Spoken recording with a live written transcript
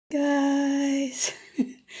Guys,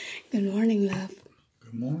 good morning, love.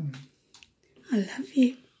 Good morning. I love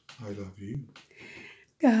you. I love you.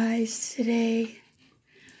 Guys, today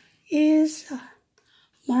is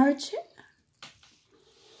March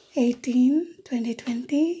 18,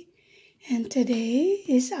 2020, and today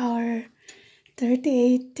is our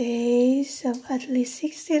 38 days of at least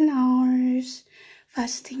 16 hours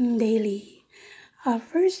fasting daily. Our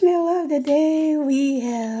first meal of the day, we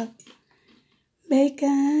have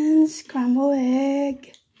bacon, scrambled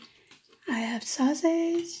egg, I have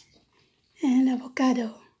sausage, and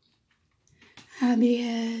avocado. Abby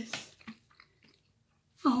has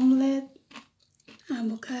omelette,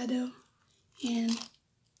 avocado, and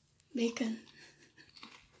bacon.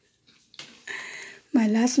 My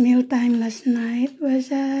last meal time last night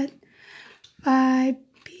was at 5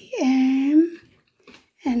 p.m.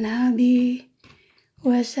 and Abby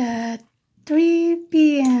was at 3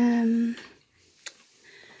 p.m.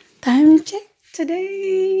 Time check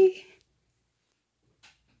today.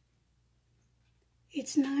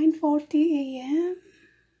 It's 9:40 a.m.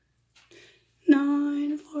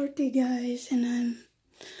 9:40, guys, and I'm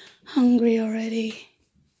hungry already.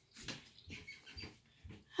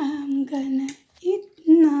 I'm gonna eat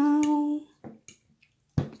now.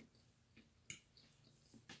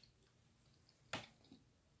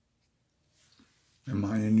 Am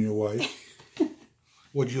I in your way?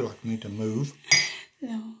 Would you like me to move?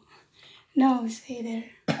 No, stay there.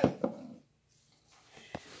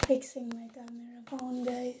 Fixing my camera phone,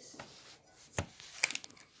 guys.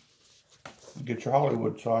 Get your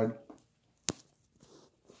Hollywood side.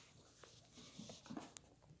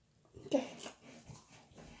 Okay.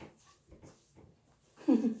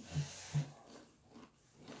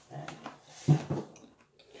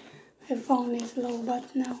 My phone is low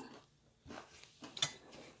but now.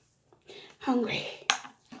 Hungry.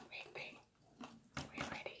 We're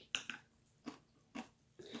ready.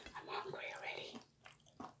 I'm hungry already.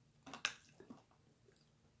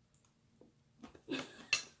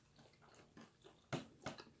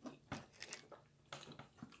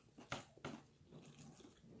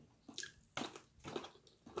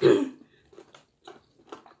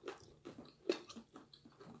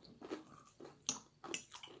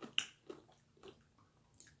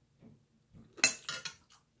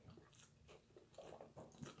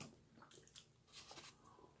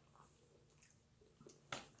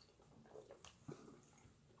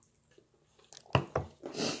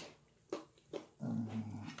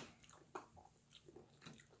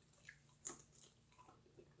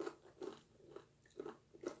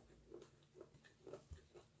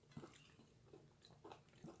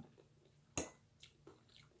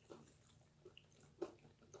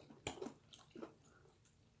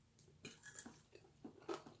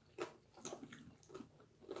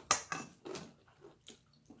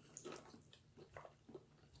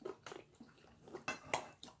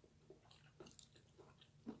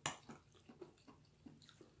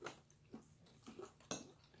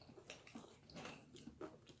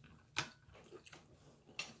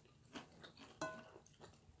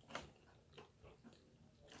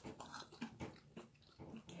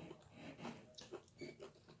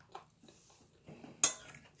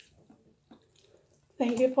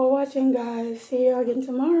 Thank you for watching, guys. See you again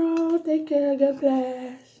tomorrow. Take care. God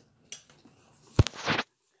bless.